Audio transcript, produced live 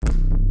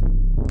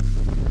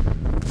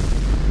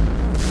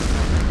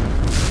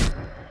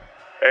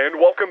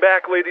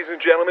back, ladies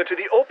and gentlemen, to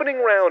the opening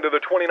round of the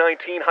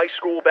 2019 high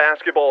school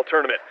basketball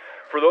tournament.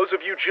 For those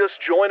of you just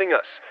joining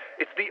us,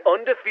 it's the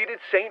undefeated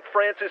St.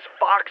 Francis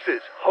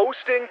Foxes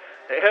hosting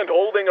and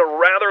holding a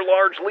rather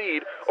large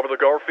lead over the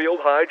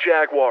Garfield High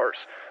Jaguars.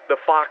 The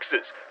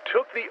Foxes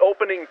took the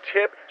opening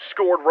tip,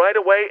 scored right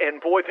away, and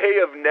boy, they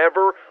have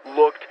never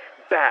looked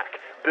back,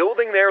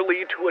 building their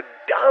lead to a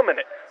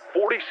dominant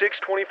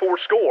 46-24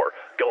 score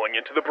going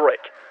into the break.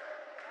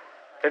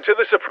 And to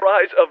the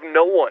surprise of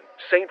no one,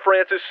 St.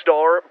 Francis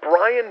star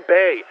Brian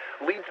Bay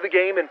leads the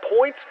game in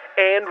points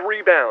and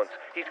rebounds.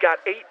 He's got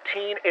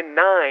 18 and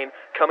 9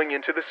 coming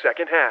into the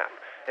second half.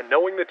 And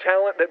knowing the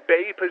talent that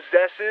Bay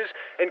possesses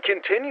and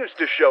continues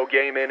to show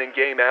game in and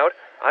game out,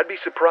 I'd be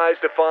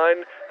surprised to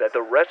find that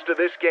the rest of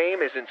this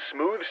game is in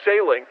smooth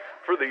sailing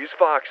for these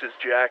Foxes,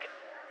 Jack.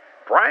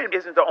 Brian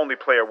isn't the only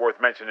player worth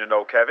mentioning,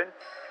 though, Kevin.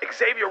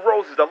 Xavier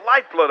Rose is the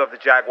lifeblood of the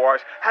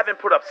Jaguars, having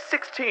put up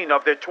 16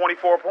 of their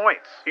 24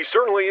 points. He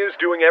certainly is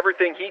doing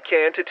everything he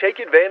can to take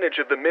advantage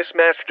of the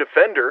mismatched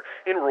defender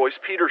in Royce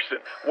Peterson.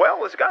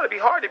 Well, it's got to be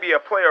hard to be a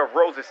player of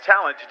Rose's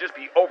talent to just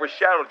be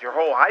overshadowed your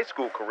whole high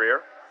school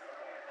career.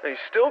 He's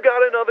still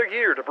got another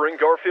year to bring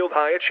Garfield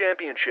High a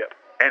championship.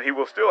 And he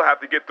will still have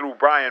to get through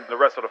Brian and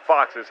the rest of the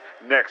Foxes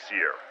next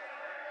year.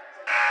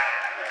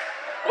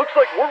 Looks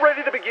like we're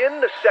ready to begin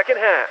the second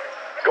half.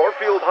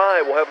 Garfield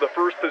High will have the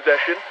first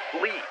possession.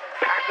 Lee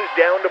passes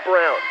down to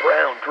Brown.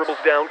 Brown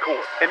dribbles down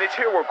court. And it's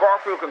here where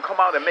Garfield can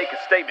come out and make a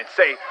statement,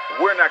 say,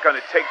 we're not going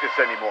to take this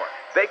anymore.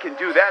 They can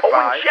do that by...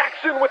 Owen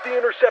Jackson with the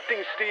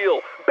intercepting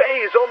steal. Bay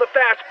is on the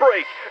fast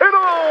break. And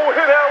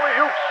an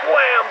alley-oop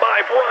slam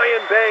by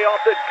Brian Bay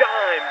off the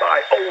dime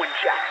by Owen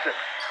Jackson.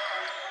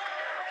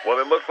 Well,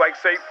 it looks like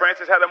St.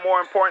 Francis had a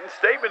more important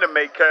statement to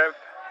make, Kev.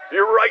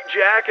 You're right,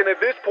 Jack, and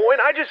at this point,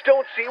 I just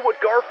don't see what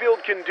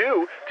Garfield can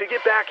do to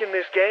get back in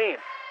this game.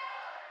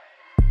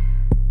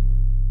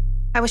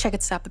 I wish I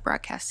could stop the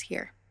broadcast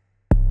here.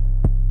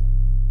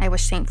 I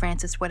wish St.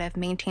 Francis would have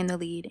maintained the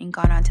lead and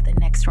gone on to the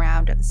next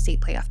round of the state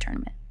playoff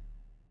tournament.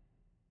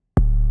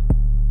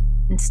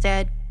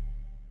 Instead,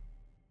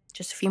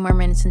 just a few more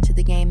minutes into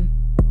the game,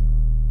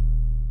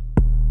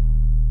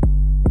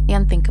 the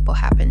unthinkable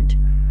happened.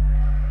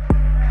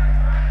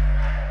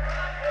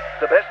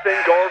 The best thing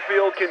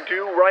Garfield can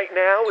do right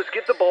now is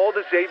get the ball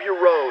to Xavier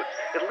Rhodes.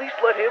 At least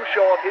let him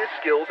show off his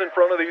skills in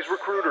front of these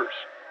recruiters.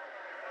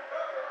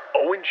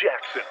 Owen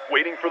Jackson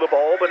waiting for the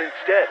ball, but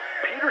instead,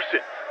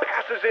 Peterson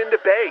passes into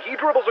Bay. He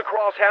dribbles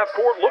across half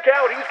court. Look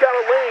out, he's got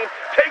a lane.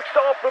 Takes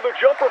off for the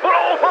jumper, but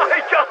oh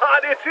my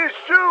God, it's his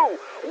shoe.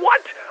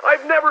 What?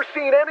 I've never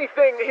seen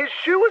anything. His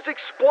shoe has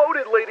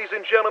exploded, ladies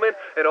and gentlemen.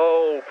 And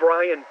oh,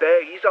 Brian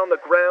Bay, he's on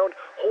the ground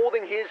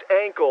holding his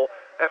ankle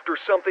after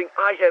something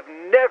I have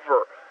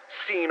never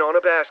seen on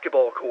a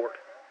basketball court.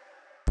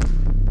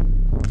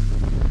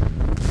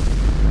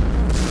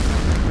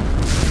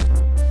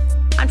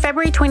 On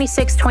February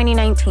 26,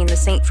 2019, the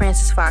St.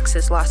 Francis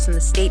Foxes lost in the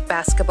state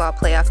basketball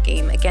playoff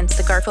game against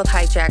the Garfield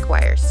High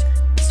Jaguars.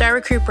 Star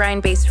recruit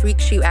Brian Bay's freak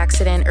shoe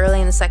accident early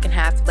in the second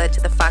half led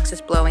to the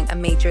Foxes blowing a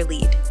major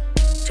lead.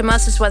 To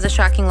most, this was a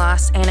shocking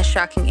loss and a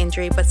shocking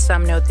injury, but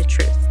some know the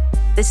truth.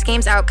 This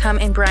game's outcome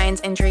and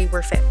Brian's injury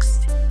were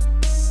fixed.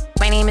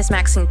 My name is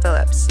Maxine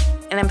Phillips,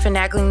 and I'm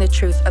finagling the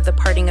truth of the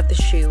parting of the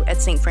shoe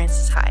at St.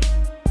 Francis High.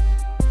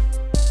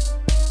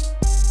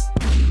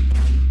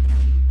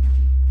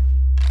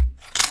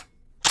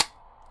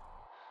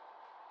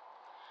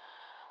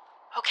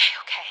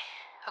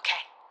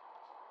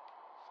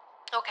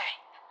 Okay.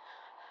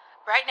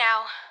 Right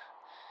now,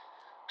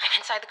 I'm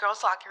inside the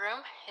girls' locker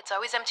room. It's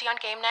always empty on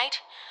game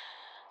night.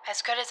 As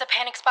good as a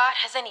panic spot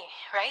as any,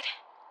 right?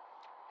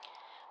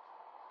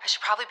 I should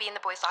probably be in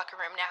the boys' locker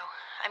room now.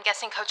 I'm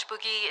guessing Coach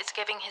Boogie is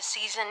giving his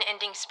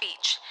season-ending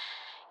speech.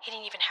 He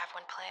didn't even have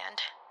one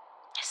planned.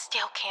 I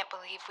still can't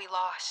believe we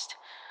lost.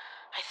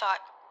 I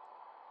thought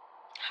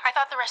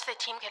the rest of the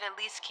team could at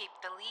least keep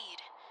the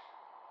lead.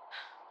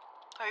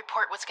 The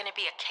report was going to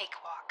be a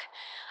cakewalk.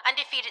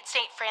 Undefeated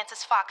St.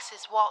 Francis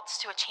Foxes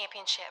waltzed to a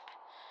championship.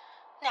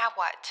 Now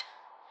what?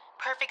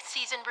 Perfect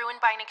season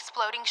ruined by an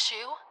exploding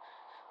shoe?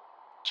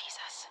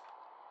 Jesus.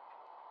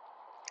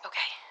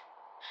 Okay,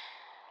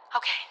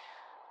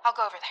 I'll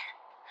go over there.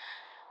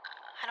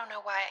 I don't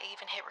know why I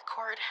even hit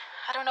record.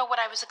 I don't know what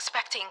I was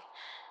expecting.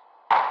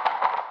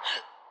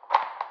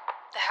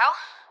 The hell?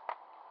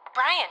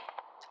 Brian,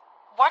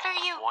 what are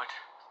you... What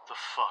the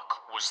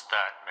fuck was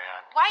that,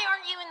 man? Why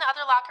aren't you in the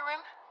other locker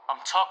room? I'm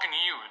talking to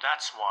you,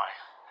 that's why.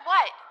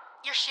 What?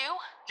 Your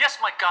shoe?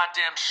 Yes, my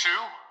goddamn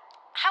shoe!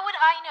 How would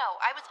I know?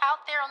 I was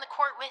out there on the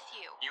court with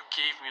you. You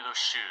gave me those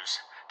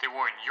shoes. They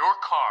were in your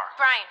car.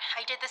 Brian,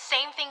 I did the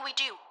same thing we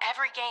do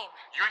every game.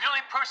 You're the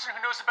only person who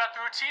knows about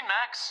the routine,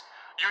 Max.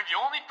 You're the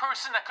only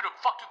person that could have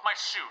fucked with my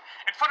shoe.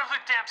 In front of the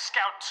damn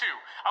scout,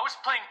 too. I was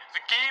playing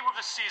the game of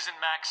the season,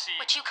 Maxie.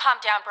 Would you calm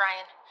down,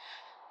 Brian?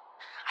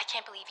 I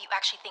can't believe you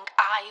actually think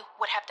I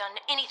would have done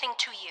anything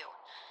to you.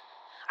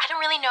 I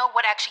don't really know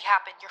what actually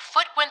happened. Your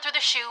foot went through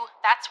the shoe.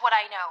 That's what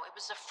I know. It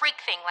was a freak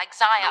thing like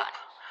Zion.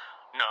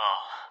 Nope. No,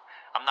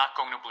 I'm not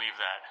going to believe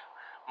that.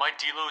 my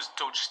delos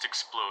don't just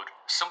explode.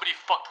 Somebody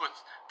fucked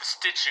with the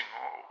stitching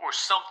or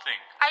something.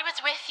 I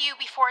was with you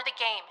before the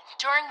game,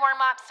 during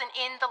warm-ups and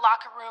in the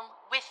locker room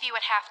with you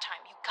at halftime.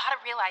 You gotta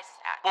realize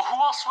that. Well,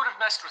 who else would have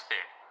messed with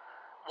it?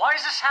 Why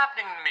is this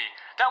happening to me?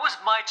 That was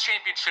my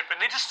championship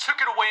and they just took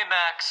it away,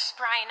 Max.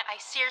 Brian,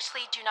 I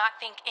seriously do not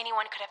think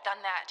anyone could have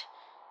done that.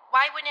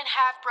 Why wouldn't it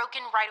have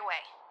broken right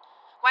away?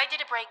 Why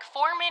did it break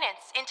 4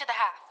 minutes into the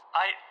half?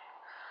 I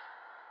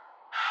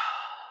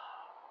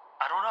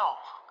don't know.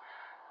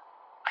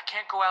 I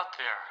can't go out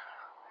there.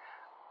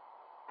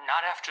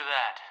 Not after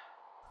that.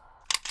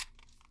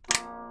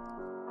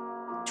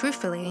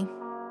 Truthfully,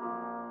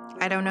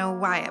 I don't know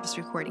why I was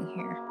recording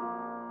here.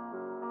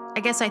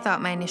 I guess I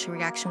thought my initial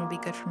reaction would be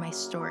good for my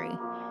story.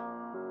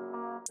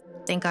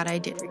 Thank God I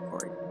did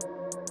record.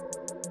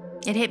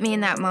 It hit me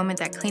in that moment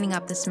that cleaning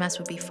up this mess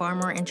would be far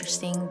more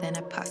interesting than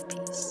a puff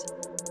piece.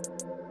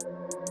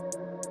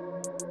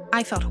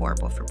 I felt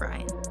horrible for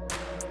Brian.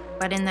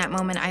 But in that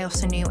moment, I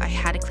also knew I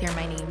had to clear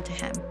my name to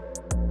him.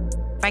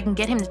 If I can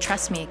get him to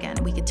trust me again,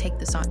 we could take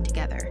this on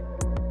together.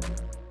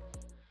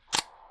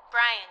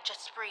 Brian,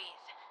 just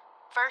breathe.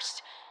 First,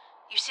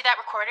 you see that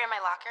recorder in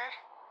my locker?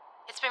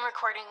 It's been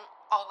recording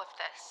all of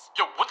this.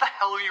 Yo, what the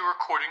hell are you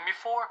recording me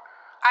for?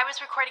 I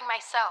was recording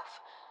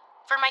myself.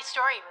 For my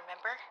story,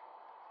 remember?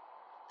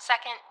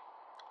 Second,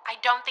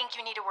 I don't think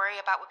you need to worry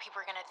about what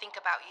people are going to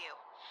think about you.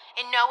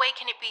 In no way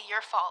can it be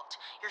your fault.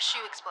 Your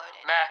shoe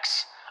exploded.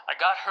 Max, I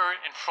got hurt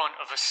in front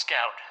of a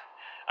scout.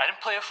 I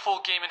didn't play a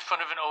full game in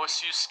front of an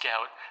OSU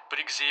scout,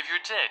 but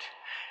Xavier did.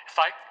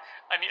 I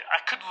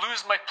could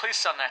lose my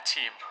place on that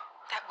team.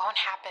 That won't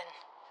happen.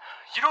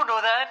 You don't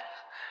know that?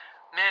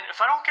 Man,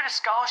 if I don't get a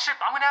scholarship,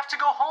 I'm gonna have to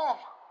go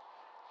home.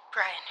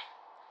 Brian,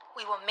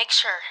 we will make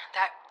sure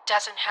that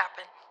doesn't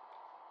happen.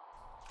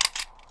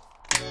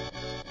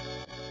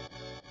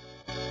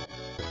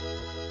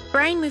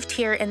 Brian moved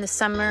here in the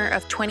summer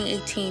of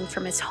 2018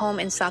 from his home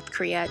in South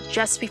Korea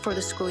just before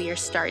the school year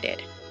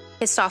started,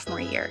 his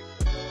sophomore year.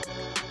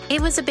 It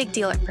was a big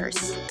deal at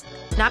first,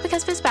 not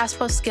because of his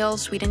basketball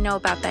skills, we didn't know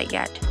about that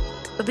yet,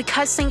 but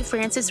because St.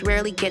 Francis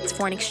rarely gets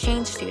foreign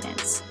exchange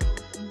students.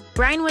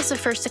 Brian was the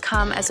first to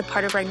come as a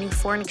part of our new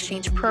foreign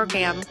exchange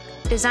program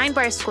designed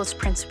by our school's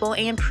principal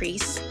and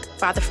priest,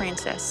 Father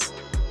Francis.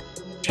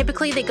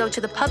 Typically, they go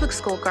to the public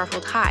school,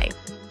 Garfield High.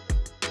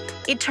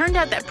 It turned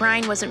out that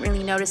Brian wasn't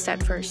really noticed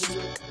at first,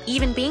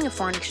 even being a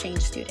foreign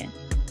exchange student.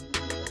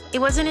 It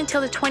wasn't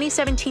until the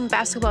 2017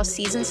 basketball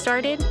season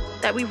started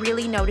that we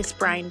really noticed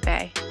Brian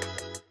Bay.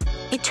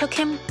 It took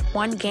him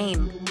one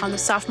game on the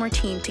sophomore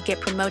team to get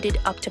promoted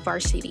up to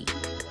varsity.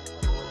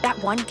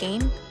 That one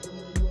game,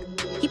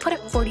 he put up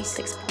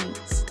 46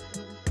 points.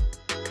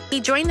 He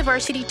joined the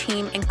varsity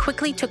team and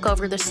quickly took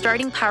over the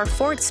starting power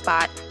forward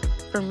spot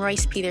from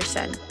Royce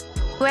Peterson,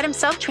 who had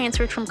himself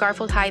transferred from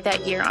Garfield High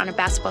that year on a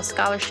basketball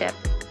scholarship.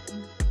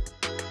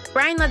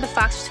 Brian led the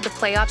Foxers to the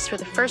playoffs for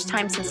the first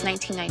time since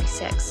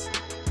 1996.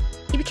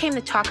 He became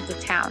the talk of the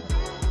town.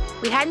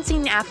 We hadn't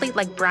seen an athlete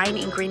like Brian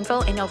in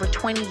Greenville in over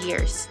 20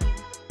 years.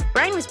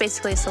 Brian was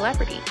basically a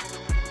celebrity.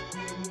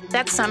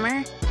 That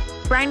summer,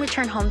 Brian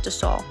returned home to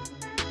Seoul.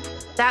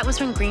 That was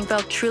when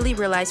Greenville truly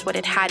realized what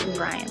it had in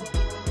Brian.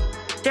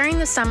 During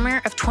the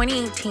summer of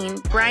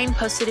 2018, Brian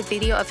posted a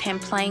video of him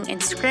playing in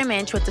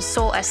scrimmage with the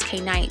Seoul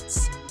SK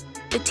Knights,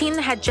 the team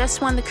that had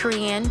just won the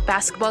Korean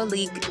Basketball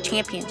League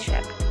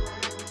championship.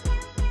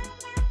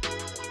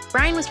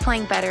 Brian was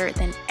playing better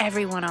than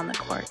everyone on the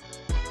court.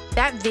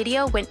 That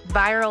video went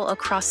viral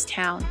across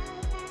town.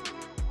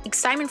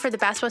 Excitement for the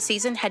basketball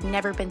season had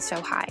never been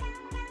so high.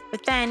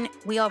 But then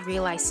we all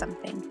realized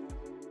something.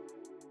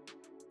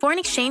 Foreign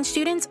exchange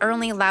students are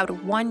only allowed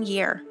 1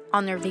 year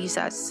on their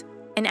visas,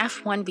 an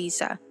F1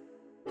 visa.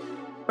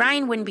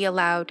 Brian wouldn't be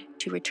allowed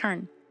to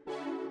return.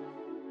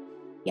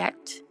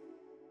 Yet,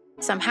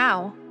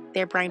 somehow,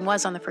 there Brian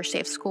was on the first day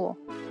of school.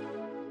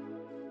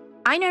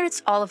 I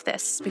noticed all of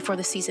this before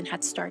the season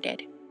had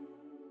started.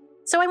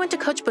 So I went to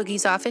Coach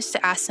Boogie's office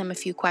to ask him a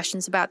few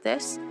questions about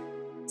this,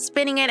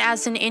 spinning it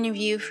as an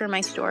interview for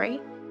my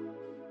story.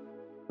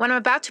 What I'm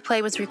about to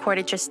play was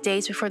recorded just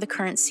days before the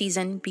current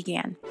season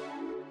began.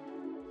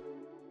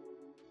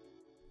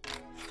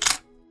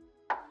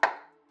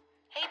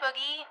 Hey,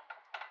 Boogie.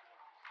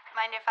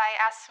 Mind if I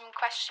ask some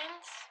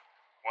questions?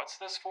 What's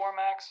this for,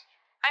 Max?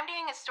 I'm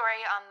doing a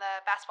story on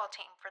the basketball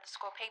team for the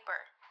school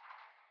paper.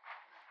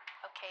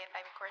 Okay if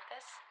I record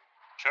this?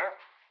 Sure.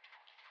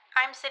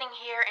 I'm sitting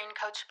here in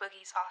Coach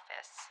Boogie's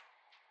office.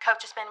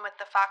 Coach has been with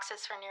the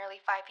Foxes for nearly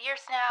 5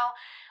 years now,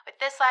 with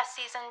this last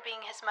season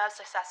being his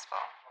most successful.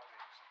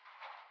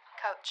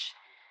 Coach,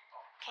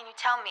 can you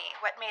tell me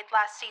what made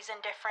last season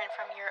different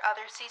from your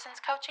other seasons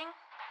coaching?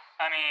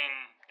 I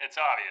mean, it's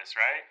obvious,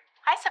 right?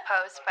 I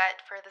suppose, but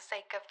for the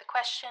sake of the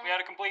question... We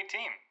had a complete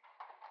team.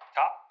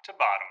 Top to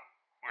bottom.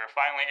 We were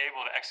finally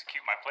able to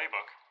execute my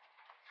playbook.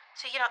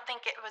 So you don't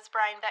think it was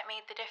Brian that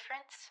made the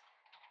difference?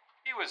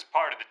 He was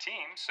part of the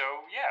team,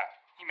 so yeah,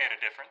 he made a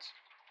difference.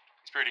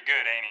 He's pretty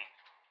good, ain't he?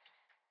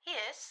 He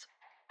is.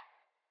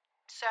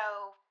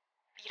 So,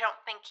 you don't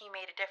think he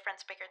made a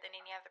difference bigger than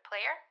any other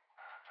player?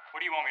 What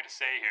do you want me to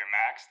say here,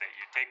 Max? That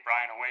you take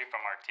Brian away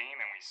from our team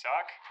and we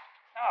suck?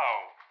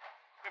 No.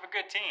 We have a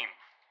good team.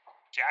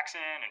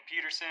 Jackson and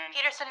Peterson.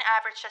 Peterson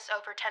averaged just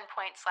over 10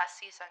 points last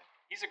season.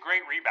 He's a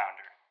great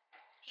rebounder.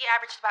 He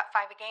averaged about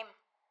 5 a game.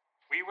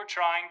 We were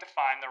trying to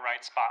find the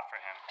right spot for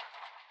him.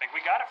 Think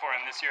we got it for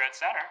him this year at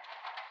center.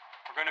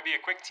 We're going to be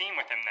a quick team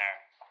with him there.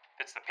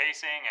 Fits the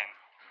pacing and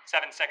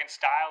 7-second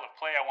style of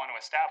play I want to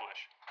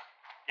establish.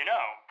 You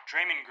know,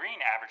 Draymond Green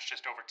averaged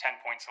just over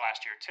 10 points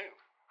last year, too.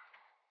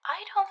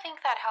 I don't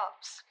think that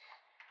helps.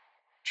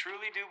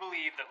 Truly do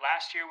believe that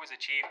last year was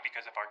achieved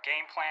because of our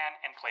game plan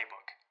and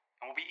playbook,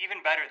 and we'll be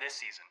even better this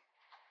season.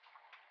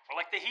 We're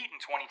like the Heat in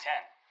 2010.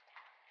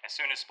 As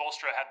soon as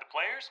Spoelstra had the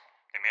players,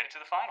 they made it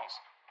to the finals.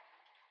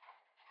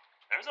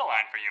 There's a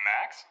line for you,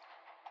 Max.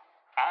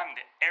 I'm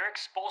the Eric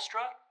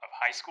Spoelstra of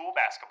high school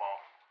basketball.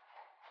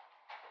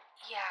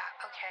 Yeah,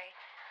 okay.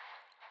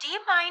 Do you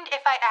mind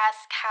if I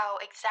ask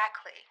how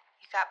exactly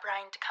you got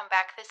Brian to come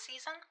back this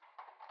season?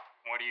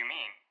 What do you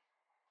mean?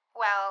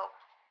 Well,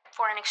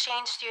 foreign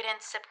exchange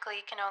students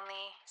typically can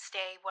only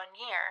stay 1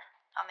 year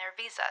on their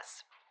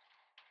visas.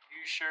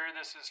 You sure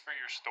this is for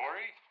your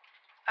story?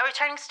 A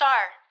returning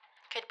star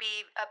could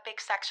be a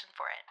big section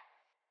for it.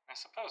 I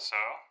suppose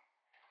so.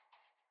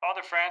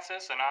 Father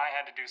Francis and I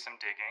had to do some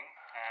digging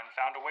and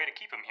found a way to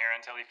keep him here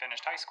until he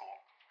finished high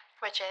school.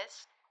 Which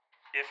is?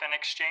 If an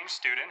exchange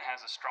student has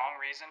a strong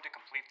reason to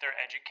complete their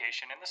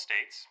education in the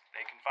States,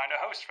 they can find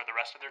a host for the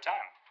rest of their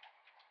time.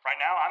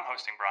 Right now, I'm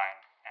hosting Brian,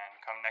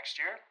 and come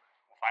next year,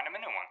 we'll find him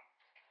a new one.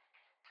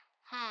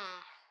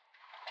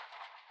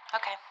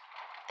 Okay.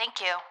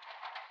 Thank you.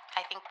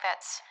 I think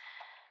that's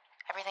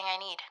everything I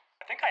need.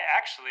 I think I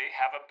actually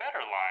have a better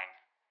line.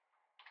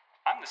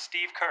 I'm the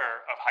Steve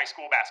Kerr of high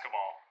school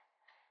basketball.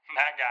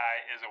 That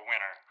guy is a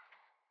winner.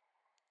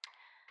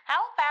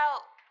 How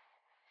about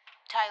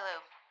Ty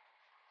Lue?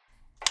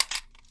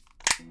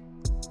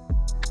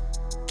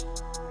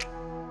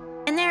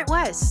 And there it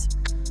was.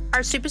 Our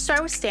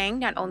superstar was staying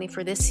not only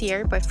for this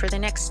year, but for the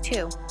next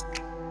 2.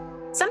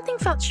 Something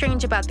felt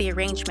strange about the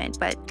arrangement,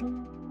 but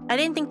I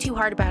didn't think too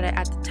hard about it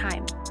at the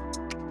time.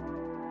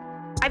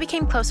 I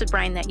became close with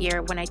Brian that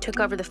year when I took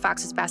over the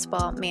Fox's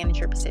basketball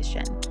manager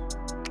position.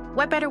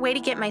 What better way to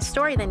get my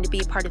story than to be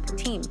a part of the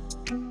team?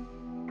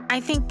 I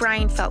think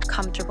Brian felt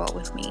comfortable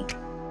with me.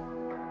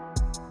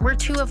 We're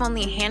 2 of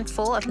only a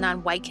handful of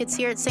non-white kids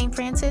here at St.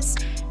 Francis,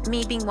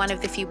 me being one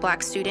of the few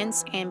black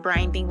students and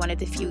Brian being one of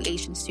the few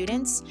Asian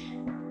students.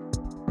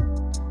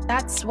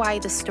 That's why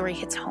the story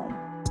hits home.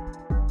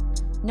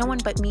 No one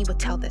but me would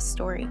tell this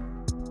story.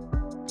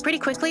 Pretty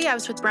quickly, I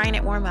was with Brian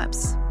at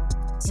warm-ups,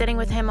 sitting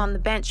with him on the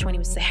bench when he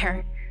was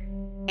there,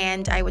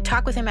 and I would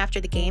talk with him after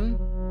the game.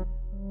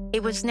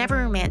 It was never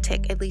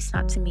romantic, at least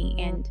not to me,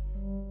 and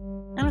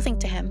I don't think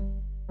to him.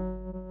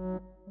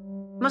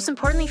 Most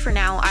importantly for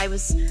now, I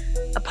was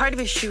a part of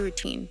his shoe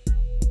routine.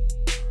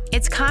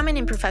 It's common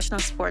in professional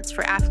sports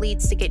for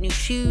athletes to get new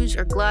shoes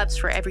or gloves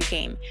for every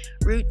game.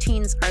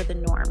 Routines are the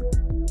norm.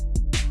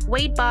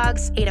 Wade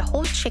Boggs ate a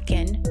whole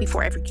chicken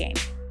before every game.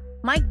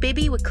 Mike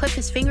Bibby would clip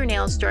his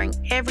fingernails during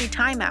every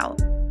timeout.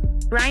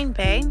 Ryan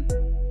Bay,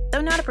 though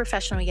not a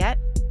professional yet,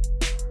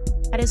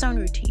 had his own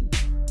routine.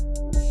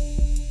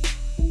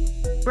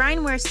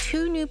 Brian wears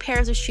 2 new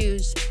pairs of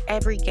shoes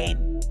every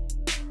game.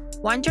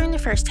 One during the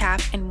first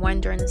half and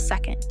one during the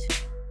second.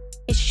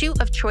 His shoe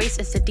of choice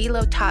is the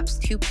D-Lo Tops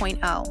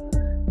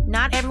 2.0.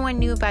 Not everyone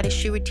knew about his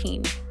shoe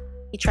routine.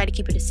 He tried to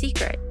keep it a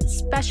secret,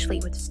 especially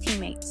with his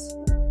teammates.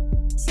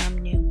 Some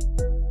knew.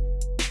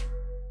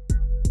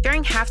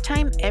 During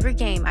halftime, every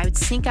game, I would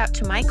sneak out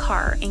to my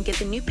car and get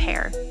the new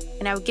pair,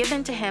 and I would give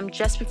them to him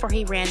just before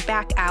he ran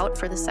back out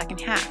for the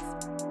second half.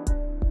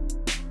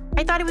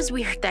 I thought it was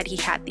weird that he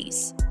had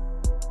these,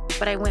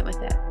 but I went with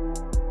it.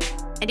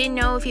 I didn't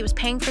know if he was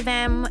paying for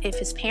them, if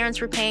his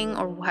parents were paying,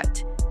 or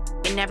what.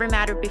 It never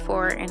mattered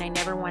before, and I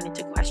never wanted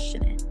to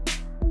question it.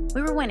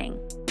 We were winning,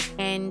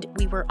 and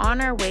we were on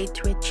our way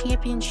to a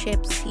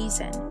championship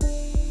season.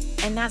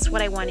 And that's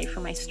what I wanted for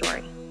my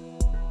story.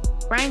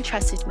 Brian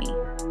trusted me,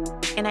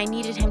 and I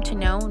needed him to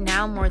know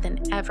now more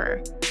than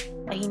ever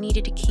that he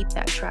needed to keep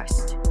that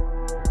trust.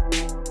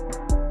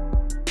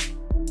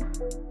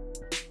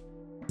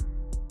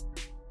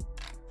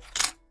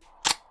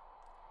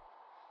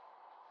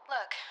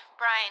 Look,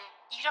 Brian,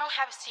 you don't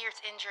have a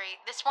serious injury.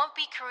 This won't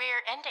be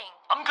career-ending.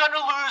 I'm gonna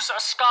lose a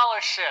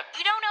scholarship.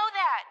 You don't know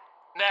that.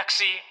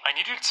 Maxie, I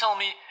need you to tell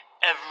me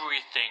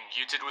everything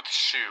you did with the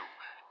shoe.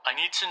 I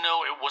need to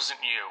know it wasn't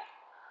you.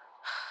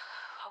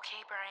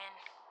 Okay, Brian.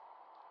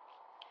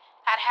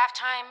 At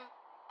halftime,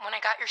 when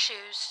I got your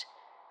shoes,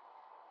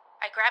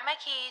 I grabbed my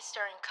keys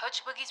during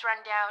Coach Boogie's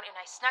rundown and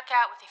I snuck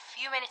out with a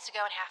few minutes to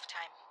go in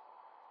halftime.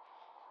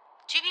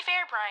 To be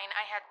fair, Brian,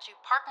 I had to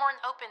park more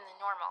open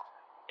than normal.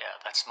 Yeah,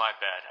 that's my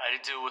bad. I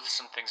had to deal with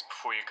some things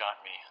before you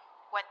got me.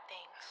 What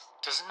things?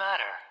 Doesn't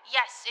matter.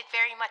 Yes, it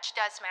very much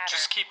does matter.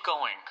 Just keep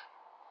going.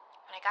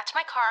 When I got to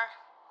my car,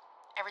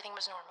 everything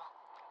was normal.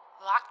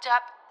 Locked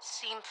up,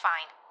 seemed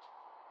fine.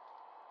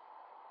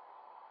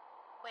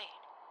 Wait.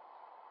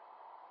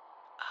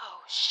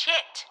 Oh,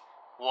 shit.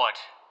 What?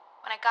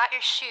 When I got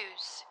your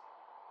shoes,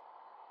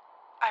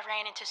 I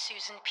ran into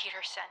Susan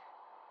Peterson.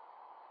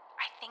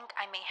 I think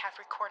I may have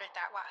recorded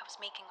that while I was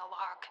making a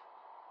log.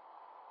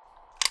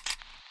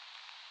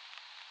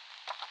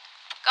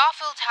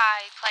 Garfield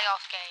High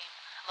playoff game,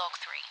 log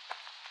 3.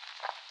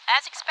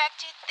 As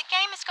expected, the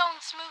game is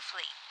going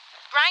smoothly.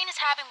 Brian is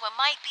having what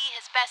might be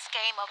his best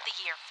game of the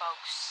year,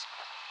 folks.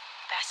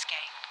 Best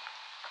game.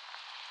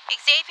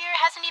 Xavier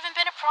hasn't even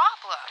been a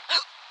problem.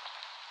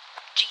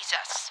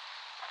 Jesus.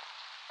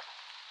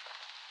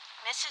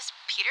 Mrs.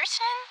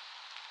 Peterson?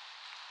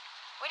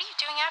 What are you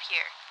doing out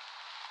here?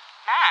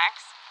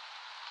 Max?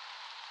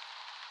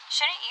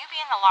 Shouldn't you be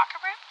in the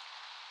locker room?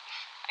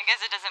 I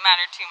guess it doesn't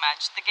matter too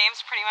much. The game's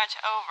pretty much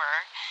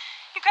over.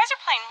 You guys are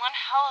playing one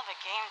hell of a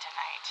game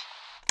tonight.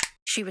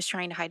 She was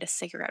trying to hide a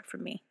cigarette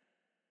from me.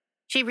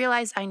 She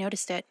realized I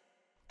noticed it.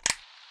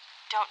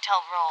 Don't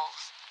tell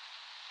Rolls.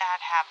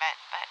 Bad habit,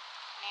 but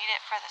need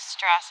it for the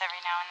stress every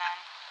now and then.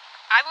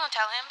 I won't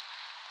tell him.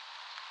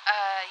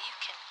 You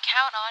can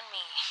count on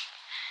me.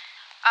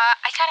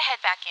 I gotta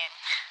head back in.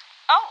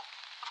 Oh,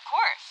 of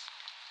course.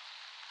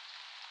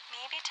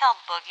 Maybe tell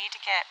Boogie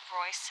to get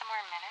Royce some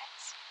more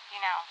minutes.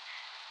 You know,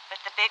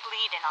 with the big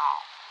lead and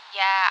all.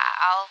 Yeah,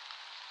 I'll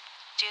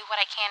do what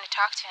I can to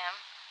talk to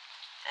him.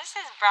 This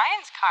is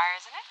Brian's car,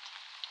 isn't it?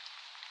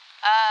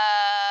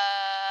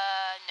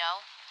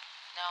 No.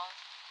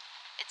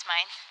 It's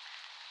mine.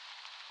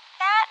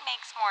 That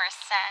makes more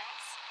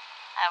sense.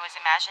 I always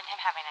imagine him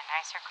having a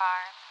nicer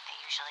car. They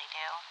usually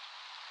do.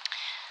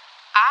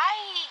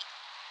 I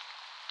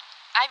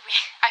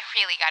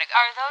really gotta go.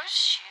 Are those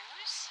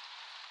shoes?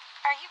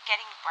 Are you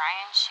getting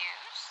Brian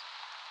shoes?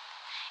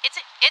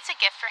 It's a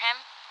gift for him.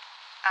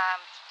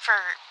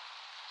 For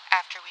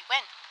after we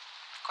win,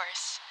 of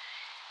course.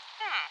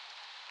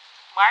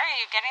 Why are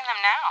you getting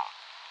them now?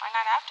 Why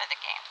not after the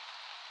game?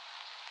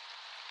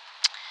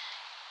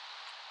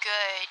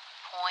 Good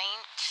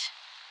point.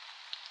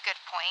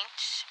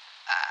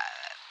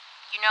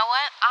 You know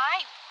what?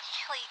 I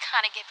really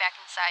gotta get back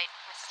inside,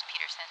 Mrs.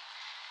 Peterson.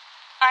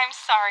 I'm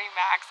sorry,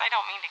 Max. I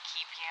don't mean to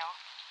keep you.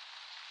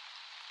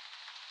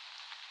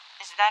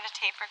 Is that a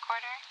tape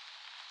recorder?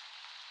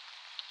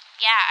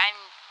 Yeah,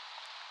 I'm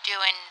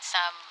doing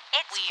some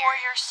It's weird... for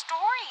your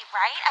story,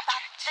 right?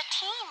 About the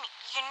team,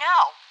 you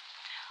know.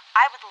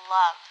 I would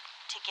love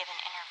to give an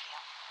interview.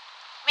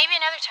 Maybe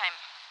another time.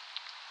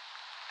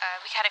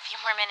 We got a few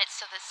more minutes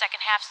till the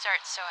second half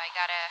starts, so I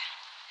gotta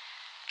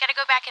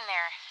go back in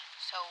there.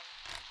 So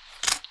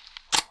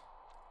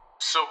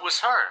it was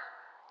her.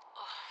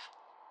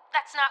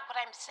 That's not what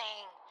I'm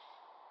saying.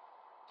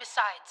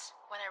 Besides,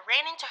 when I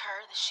ran into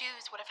her, the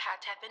shoes would have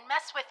had to have been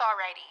messed with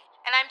already.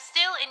 And I'm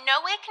still in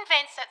no way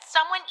convinced that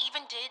someone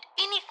even did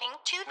anything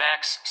to them.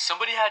 Max,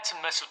 somebody had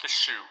to mess with the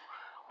shoe.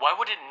 Why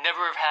would it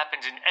never have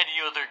happened in any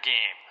other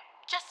game?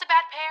 Just a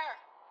bad pair.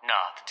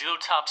 Nah, the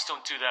Dealer Tops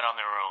don't do that on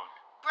their own.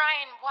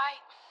 Brian, why?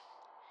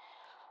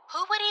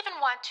 Who would even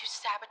want to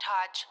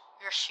sabotage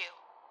your shoe?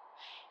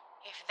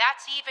 If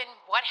that's even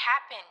what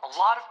happened. A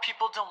lot of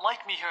people don't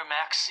like me here,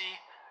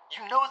 Maxie.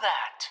 You know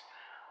that.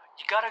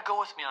 You gotta go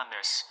with me on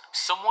this.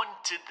 Someone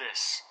did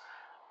this.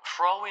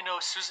 For all we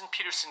know, Susan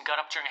Peterson got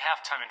up during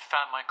halftime and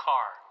found my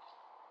car.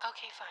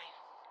 Okay, fine.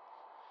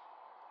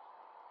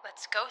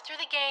 Let's go through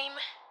the game,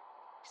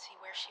 see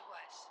where she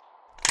was.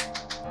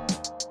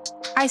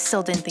 I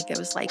still didn't think it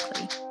was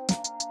likely.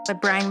 But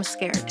Brian was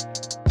scared.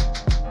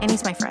 And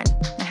he's my friend.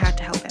 I had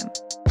to help him.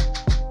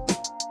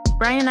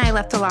 Brian and I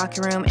left the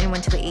locker room and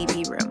went to the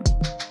AV room.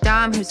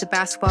 Dom, who's a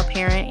basketball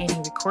parent and he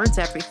records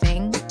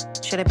everything,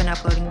 should have been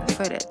uploading the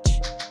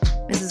footage.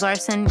 Mrs.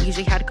 Larson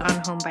usually had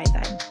gone home by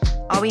then.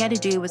 All we had to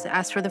do was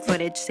ask for the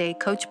footage, say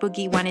Coach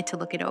Boogie wanted to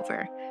look it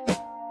over.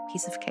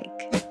 Piece of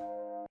cake.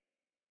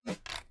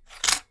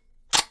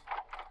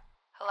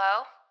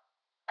 Hello?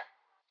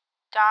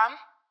 Dom?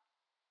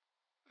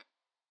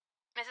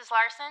 Mrs.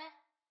 Larson?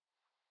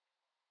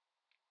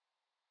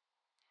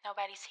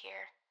 Nobody's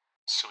here.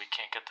 So we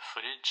can't get the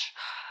footage?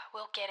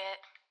 We'll get it.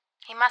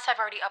 He must have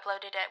already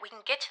uploaded it. We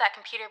can get to that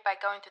computer by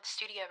going through the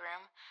studio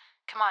room.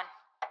 Come on.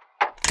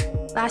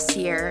 Last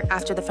year,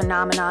 after the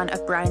phenomenon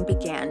of Brian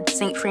began,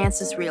 St.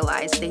 Francis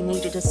realized they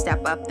needed to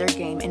step up their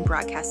game in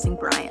broadcasting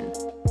Brian.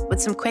 With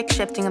some quick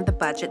shifting of the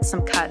budget,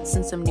 some cuts,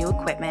 and some new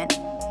equipment,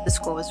 the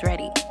school was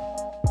ready.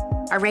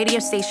 Our radio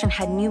station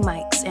had new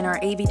mics, and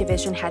our AV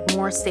division had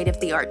more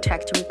state-of-the-art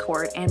tech to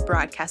record and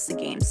broadcast the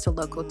games to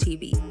local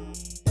TV.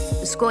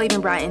 The school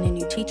even brought in a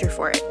new teacher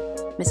for it,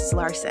 Mrs.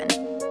 Larson.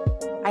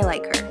 I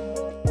like her.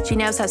 She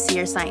knows how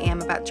serious I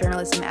am about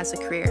journalism as a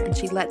career, and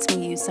she lets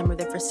me use some of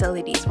the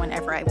facilities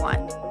whenever I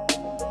want.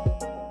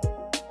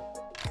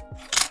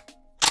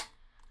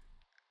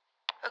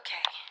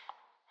 Okay.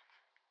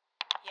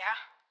 Yeah,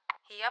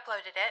 he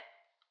uploaded it.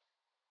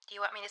 Do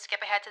you want me to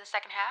skip ahead to the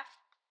second half?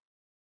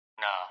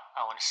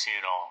 Nah, I want to see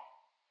it all.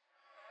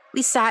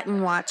 We sat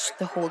and watched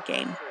the whole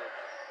game.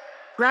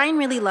 Brian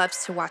really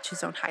loves to watch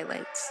his own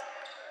highlights.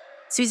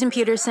 Susan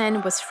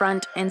Peterson was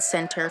front and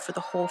center for the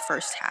whole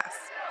first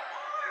half.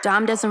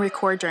 Dom doesn't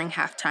record during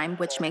halftime,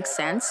 which makes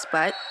sense,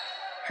 but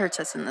hurts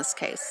us in this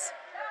case.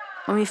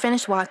 When we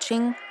finished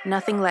watching,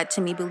 nothing led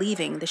to me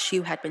believing the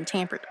shoe had been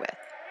tampered with.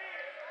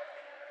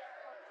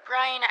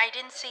 Brian, I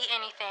didn't see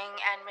anything,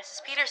 and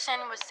Mrs.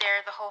 Peterson was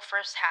there the whole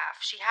first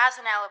half. She has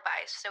an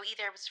alibi, so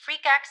either it was a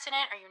freak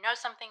accident or you know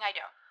something I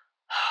don't.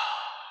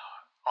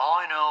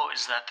 All I know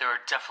is that there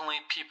are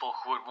definitely people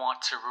who would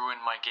want to ruin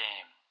my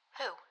game.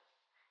 Who?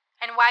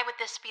 And why would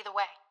this be the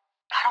way?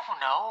 I don't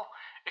know.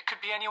 It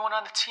could be anyone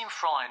on the team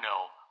for all I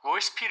know.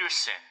 Royce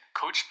Peterson,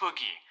 Coach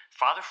Boogie,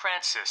 Father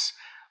Francis,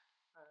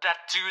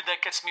 that dude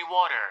that gets me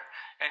water,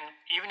 and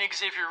even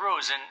Xavier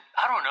Rose, and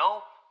I don't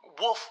know,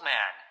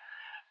 Wolfman.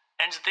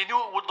 And they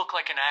knew it would look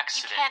like an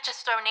accident. You can't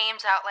just throw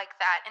names out like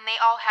that, and they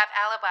all have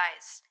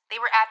alibis.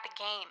 They were at the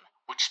game.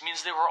 Which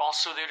means they were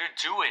also there to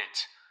do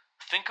it.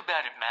 Think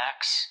about it,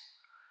 Max.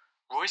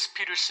 Royce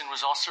Peterson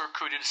was also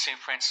recruited to St.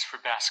 Francis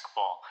for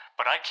basketball,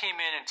 but I came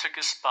in and took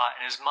his spot,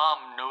 and his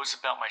mom knows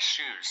about my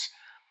shoes.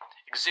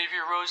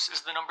 Xavier Rose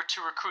is the number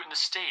 2 recruit in the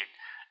state,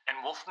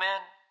 and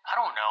Wolfman, I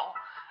don't know,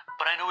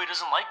 but I know he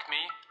doesn't like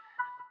me.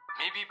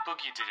 Maybe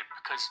Boogie did it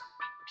because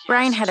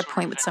Brian had a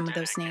point with some of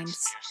those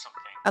names,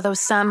 although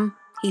some,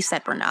 he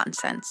said, were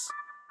nonsense.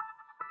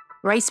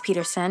 Royce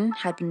Peterson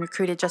had been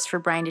recruited just for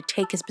Brian to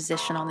take his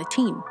position on the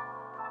team.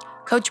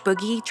 Coach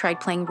Boogie tried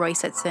playing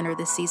Royce at center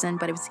this season,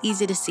 but it was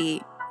easy to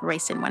see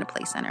Royce didn't want to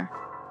play center.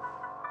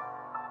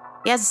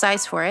 He has the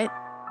size for it,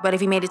 but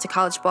if he made it to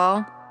college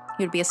ball,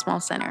 he would be a small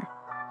center.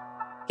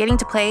 Getting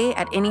to play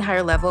at any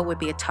higher level would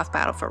be a tough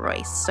battle for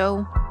Royce,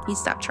 so he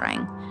stopped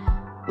trying.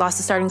 Lost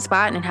the starting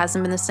spot, and it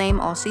hasn't been the same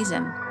all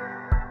season.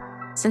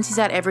 Since he's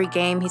at every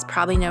game, he's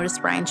probably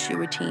noticed Brian's shoe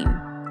routine.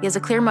 He has a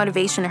clear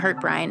motivation to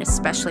hurt Brian,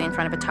 especially in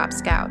front of a top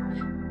scout.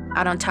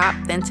 Out on top,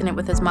 the incident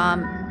with his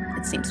mom,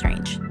 it seems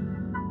strange.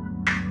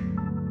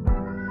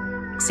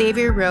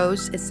 Xavier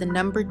Rose is the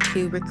number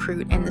 2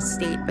 recruit in the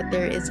state, but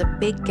there is a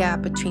big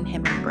gap between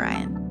him and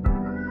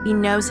Brian. He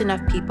knows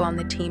enough people on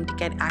the team to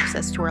get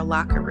access to our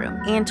locker room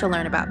and to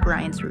learn about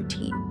Brian's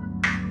routine.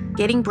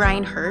 Getting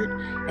Brian hurt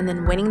and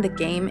then winning the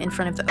game in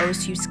front of the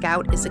OSU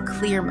scout is a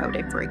clear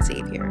motive for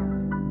Xavier.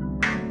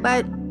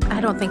 But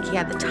I don't think he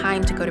had the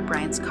time to go to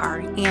Brian's car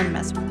and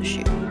mess with the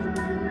shoe.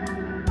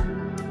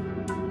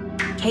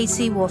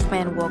 Casey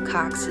Wolfman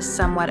Wilcox is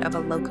somewhat of a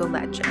local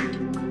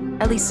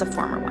legend, at least a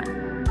former one.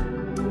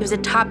 He was a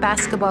top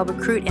basketball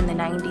recruit in the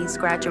 90s,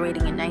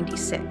 graduating in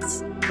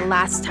 96, the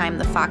last time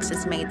the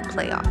Foxes made the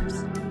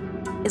playoffs.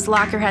 His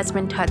locker has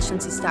been touched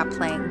since he stopped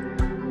playing.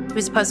 He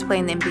was supposed to play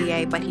in the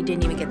NBA, but he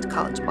didn't even get to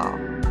college ball.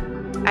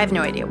 I have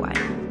no idea why.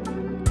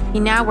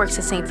 He now works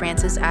at St.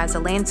 Francis as a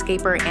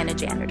landscaper and a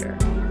janitor.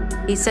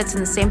 He sits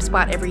in the same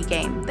spot every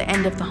game, the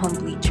end of the home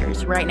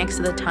bleachers, right next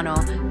to the tunnel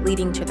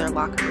leading to their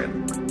locker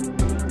room.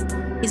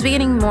 He's been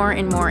getting more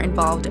and more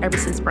involved ever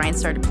since Brian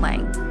started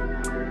playing.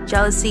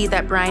 Jealousy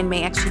that Brian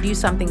may actually do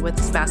something with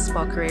his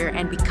basketball career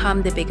and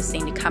become the biggest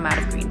thing to come out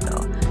of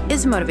Greenville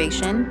is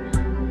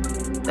motivation,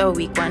 though a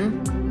weak one.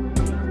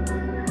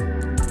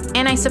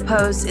 And I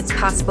suppose it's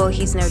possible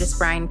he's noticed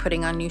Brian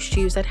putting on new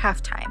shoes at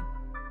halftime.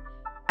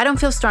 I don't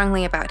feel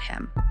strongly about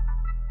him.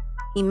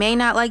 He may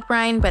not like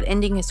Brian, but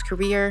ending his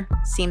career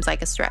seems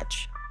like a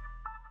stretch.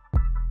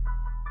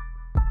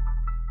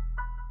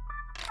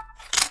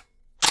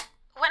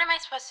 What am I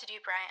supposed to do,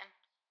 Brian?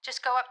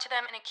 Just go up to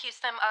them and accuse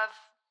them of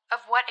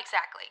what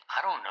exactly?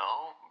 I don't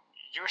know.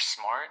 You're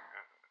smart.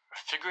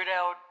 Figure it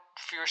out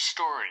for your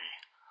story.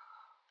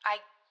 I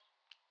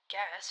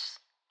guess.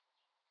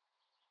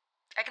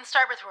 I can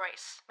start with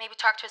Royce. Maybe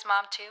talk to his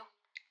mom, too.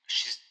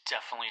 She's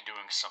definitely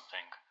doing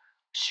something.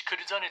 She could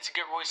have done it to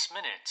get Royce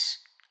minutes.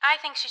 I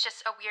think she's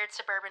just a weird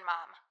suburban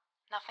mom.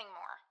 Nothing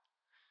more.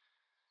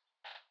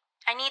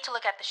 I need to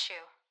look at the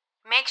shoe.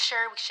 Make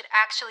sure we should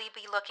actually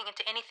be looking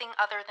into anything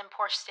other than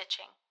poor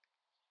stitching.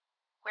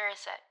 Where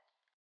is it?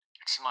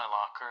 It's in my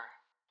locker.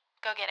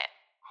 Go get it.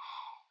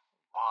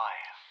 Why?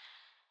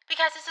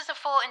 Because this is a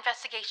full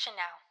investigation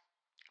now.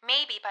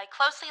 Maybe by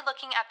closely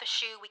looking at the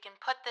shoe, we can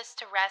put this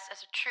to rest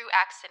as a true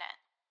accident.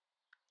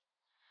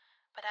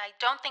 But I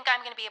don't think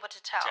I'm going to be able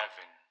to tell.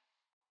 Devin.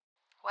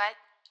 What?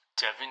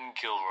 Devin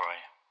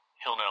Gilroy.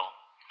 He'll know.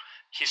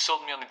 He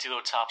sold me on the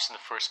Dilo tops in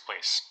the first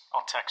place.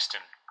 I'll text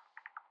him.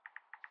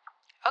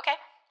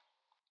 Okay.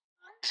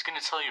 He's going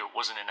to tell you it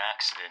wasn't an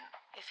accident.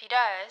 If he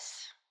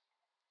does,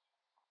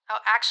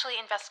 I'll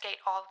actually investigate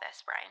all of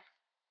this, Brian.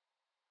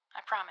 I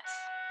promise.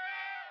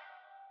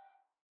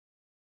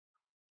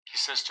 He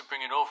says to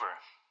bring it over.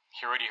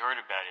 He already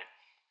heard about it.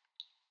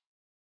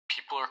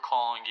 People are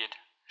calling it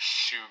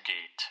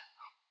Shoegate.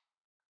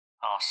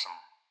 Awesome.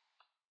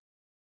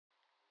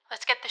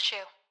 Let's get the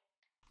shoe.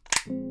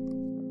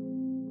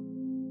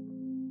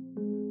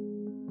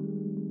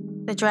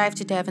 The drive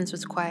to Devin's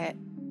was quiet.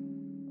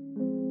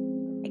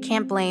 I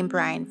can't blame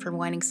Brian for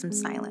wanting some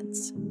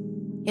silence.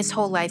 His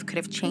whole life could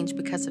have changed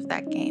because of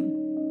that game.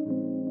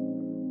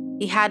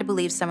 He had to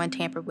believe someone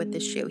tampered with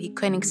the shoe. He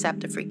couldn't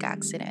accept a freak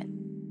accident.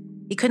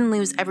 He couldn't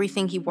lose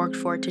everything he worked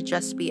for to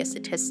just be a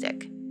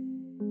statistic.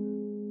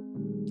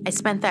 I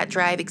spent that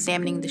drive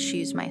examining the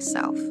shoes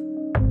myself.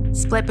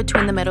 Split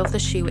between the middle of the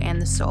shoe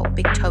and the sole,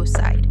 big toe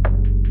side.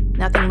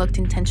 Nothing looked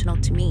intentional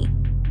to me.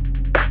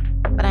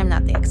 But I'm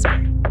not the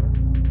expert.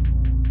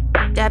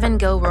 Devin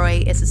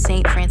Gilroy is a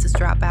St. Francis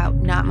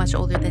dropout, not much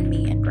older than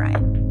me and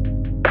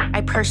Brian.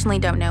 I personally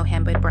don't know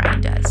him, but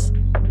Brian does.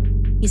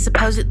 He's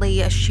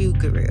supposedly a shoe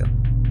guru.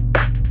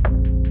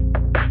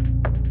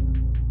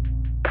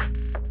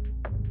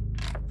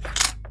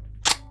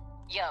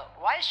 Yo,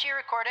 why is she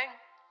recording?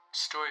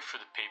 Story for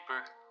the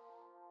paper.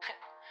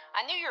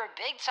 I knew you were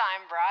big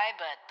time, Bri,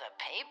 but the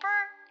paper?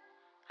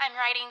 I'm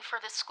writing for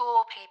the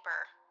school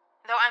paper,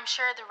 though I'm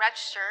sure the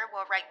Register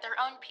will write their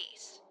own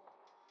piece.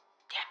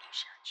 Damn you,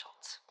 Sharon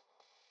Schultz.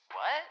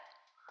 What?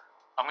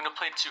 I'm gonna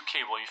play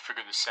 2K while you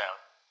figure this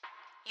out.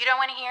 You don't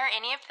want to hear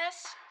any of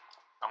this?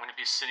 I'm gonna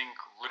be sitting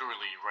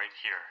literally right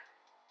here.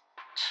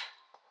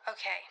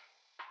 Okay.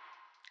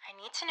 I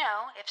need to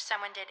know if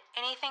someone did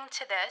anything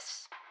to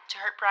this to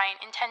hurt Brian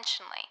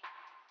intentionally.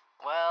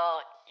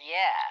 Well,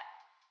 yeah.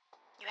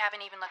 You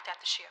haven't even looked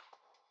at the shoe.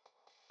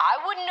 I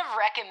wouldn't have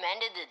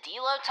recommended the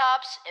D-Lo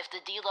tops if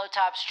the D-Lo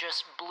tops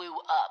just blew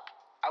up.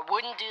 I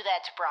wouldn't do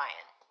that to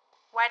Brian.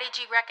 Why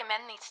did you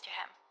recommend these to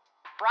him?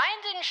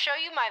 Brian didn't show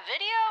you my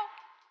video?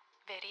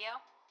 Video?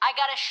 I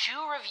got a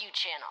shoe review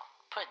channel.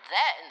 Put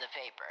that in the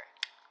paper.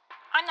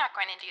 I'm not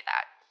going to do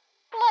that.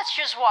 Let's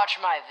just watch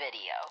my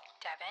video.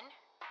 Devin,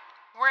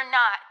 we're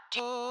not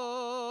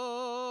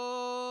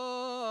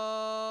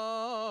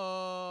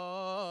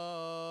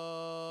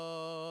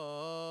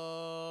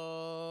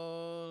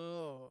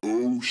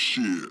Oh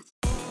shit.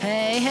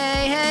 Hey!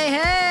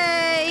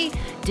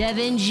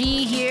 Devin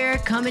G here,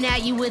 coming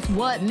at you with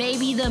what may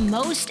be the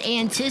most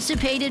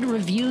anticipated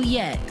review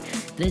yet,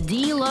 the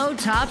D-Lo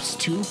Tops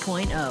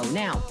 2.0.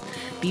 Now,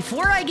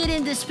 before I get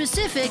into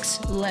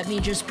specifics, let me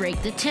just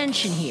break the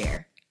tension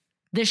here.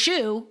 The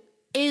shoe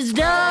is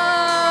dope!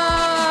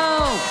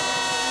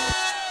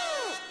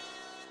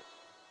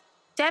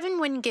 Devin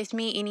wouldn't give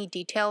me any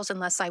details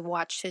unless I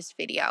watched his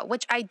video,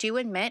 which I do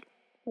admit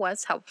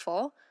was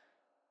helpful.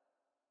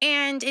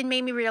 And it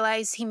made me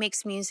realize he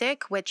makes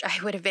music, which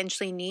I would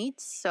eventually need,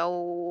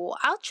 so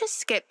I'll just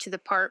skip to the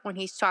part when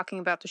he's talking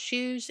about the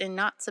shoes and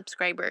not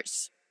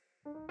subscribers.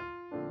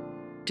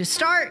 To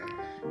start,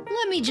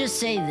 let me just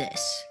say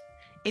this.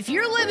 If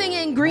you're living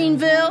in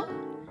Greenville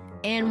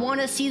and want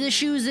to see the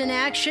shoes in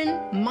action,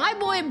 my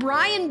boy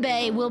Brian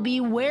Bay will be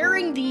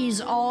wearing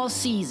these all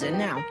season.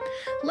 Now,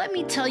 let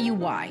me tell you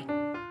why.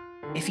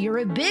 If you're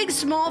a big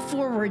small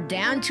forward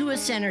down to a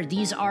center,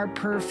 these are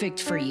perfect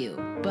for you.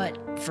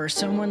 But for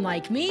someone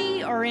like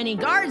me or any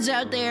guards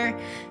out there,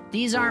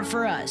 these aren't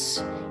for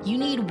us. You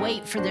need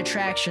weight for the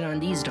traction on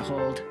these to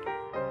hold.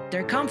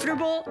 They're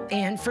comfortable,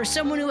 and for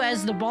someone who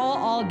has the ball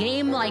all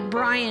game like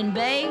Brian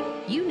Bay,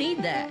 you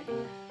need that.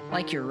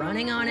 Like you're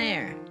running on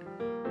air.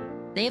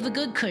 They have a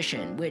good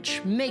cushion,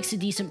 which makes a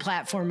decent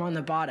platform on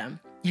the bottom.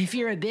 If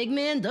you're a big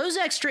man, those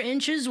extra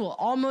inches will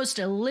almost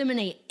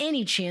eliminate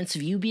any chance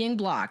of you being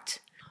blocked.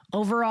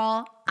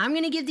 Overall, I'm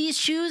going to give these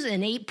shoes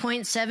an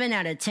 8.7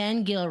 out of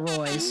 10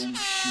 Gilroys.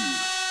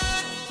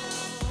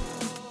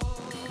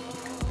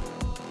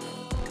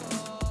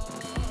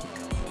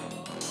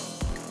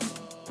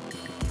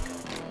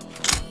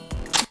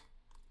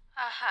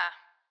 Uh-huh.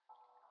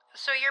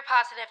 So you're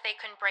positive they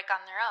couldn't break on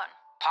their own?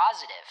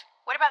 Positive.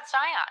 What about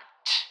Zion?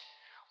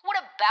 What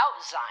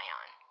about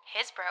Zion?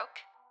 His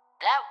broke.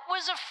 That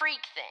was a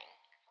freak thing.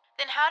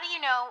 Then how do you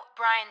know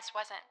Brian's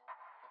wasn't?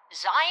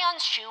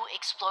 Zion's shoe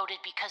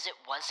exploded because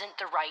it wasn't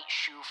the right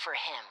shoe for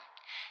him.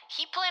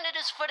 He planted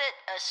his foot at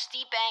a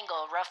steep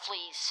angle,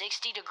 roughly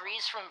 60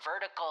 degrees from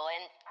vertical,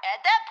 and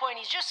at that point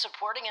he's just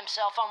supporting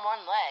himself on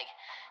one leg.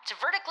 To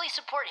vertically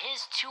support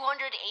his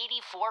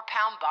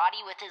 284-pound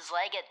body with his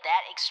leg at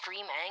that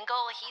extreme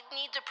angle, he'd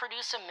need to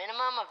produce a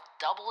minimum of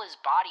double his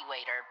body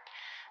weight, or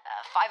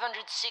 560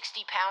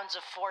 pounds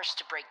of force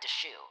to break the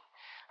shoe.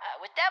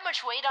 With that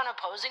much weight on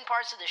opposing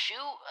parts of the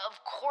shoe,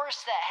 of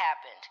course that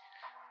happened.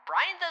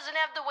 Brian doesn't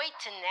have the weight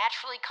to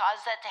naturally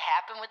cause that to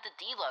happen with the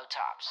D-Lo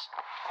tops.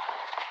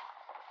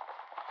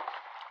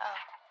 Oh.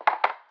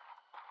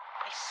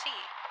 I see.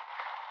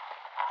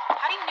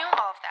 How do you know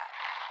all of that?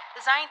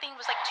 The Zion thing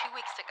was like 2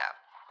 weeks ago.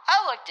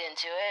 I looked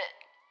into it.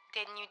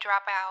 Didn't you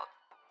drop out?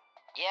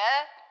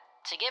 Yeah,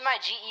 to get my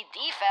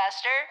GED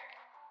faster.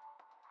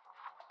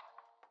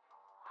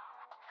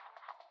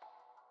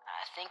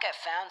 I think I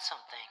found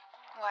something.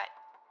 What?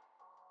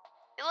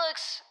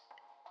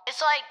 It's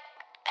like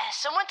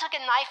someone took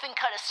a knife and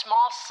cut a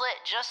small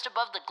slit just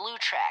above the glue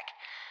track.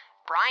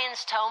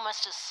 Brian's toe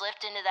must have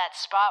slipped into that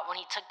spot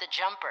when he took the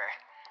jumper.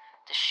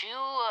 The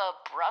shoe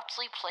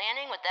abruptly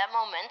planting with that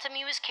momentum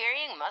he was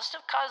carrying must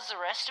have caused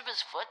the rest of his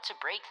foot to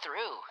break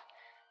through.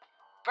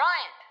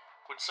 Brian!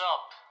 What's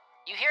up?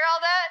 You hear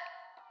all that?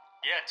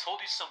 Yeah, I told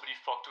you somebody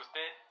fucked with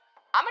it.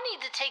 I'm gonna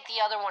need to take the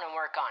other one and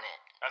work on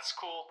it. That's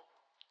cool.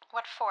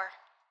 What for?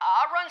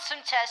 I'll run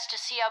some tests to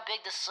see how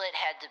big the slit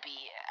had to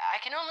be.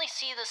 I can only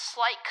see the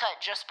slight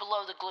cut just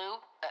below the glue.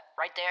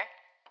 Right there.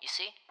 You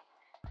see?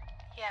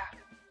 Yeah.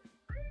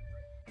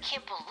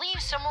 Can't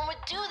believe someone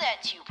would do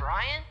that to you,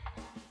 Brian.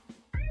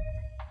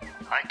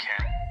 I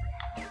can.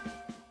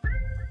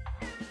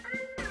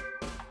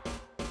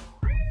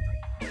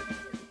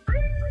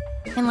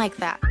 And like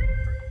that,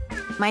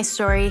 my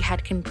story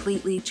had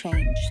completely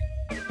changed.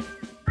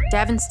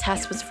 Devin's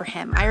test was for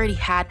him. I already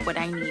had what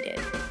I needed.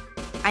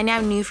 I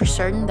now knew for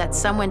certain that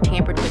someone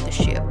tampered with the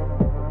shoe.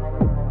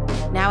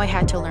 Now I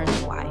had to learn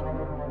the why.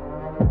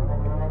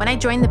 When I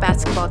joined the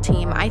basketball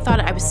team, I thought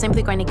I was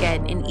simply going to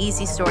get an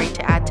easy story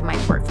to add to my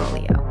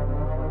portfolio.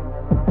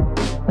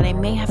 But I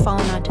may have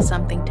fallen onto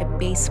something to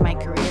base my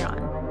career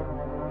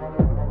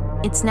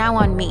on. It's now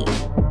on me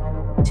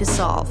to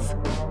solve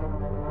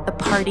the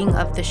parting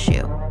of the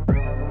shoe.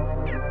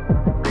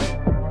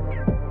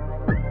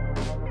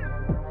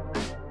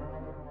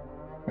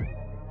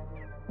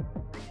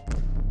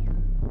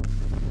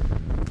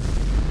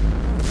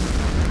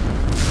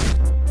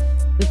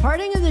 The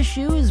Parting of the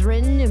Shoe is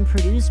written and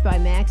produced by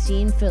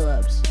Maxine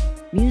Phillips.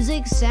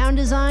 Music, sound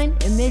design,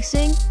 and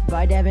mixing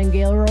by Devin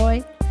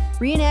Gilroy.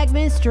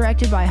 Reenactments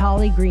directed by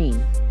Holly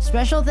Green.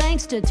 Special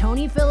thanks to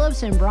Tony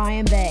Phillips and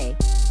Brian Bay.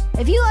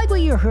 If you like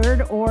what you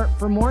heard, or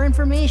for more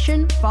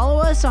information, follow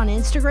us on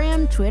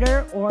Instagram,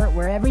 Twitter, or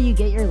wherever you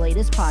get your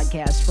latest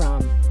podcasts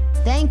from.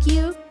 Thank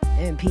you,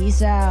 and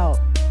peace out.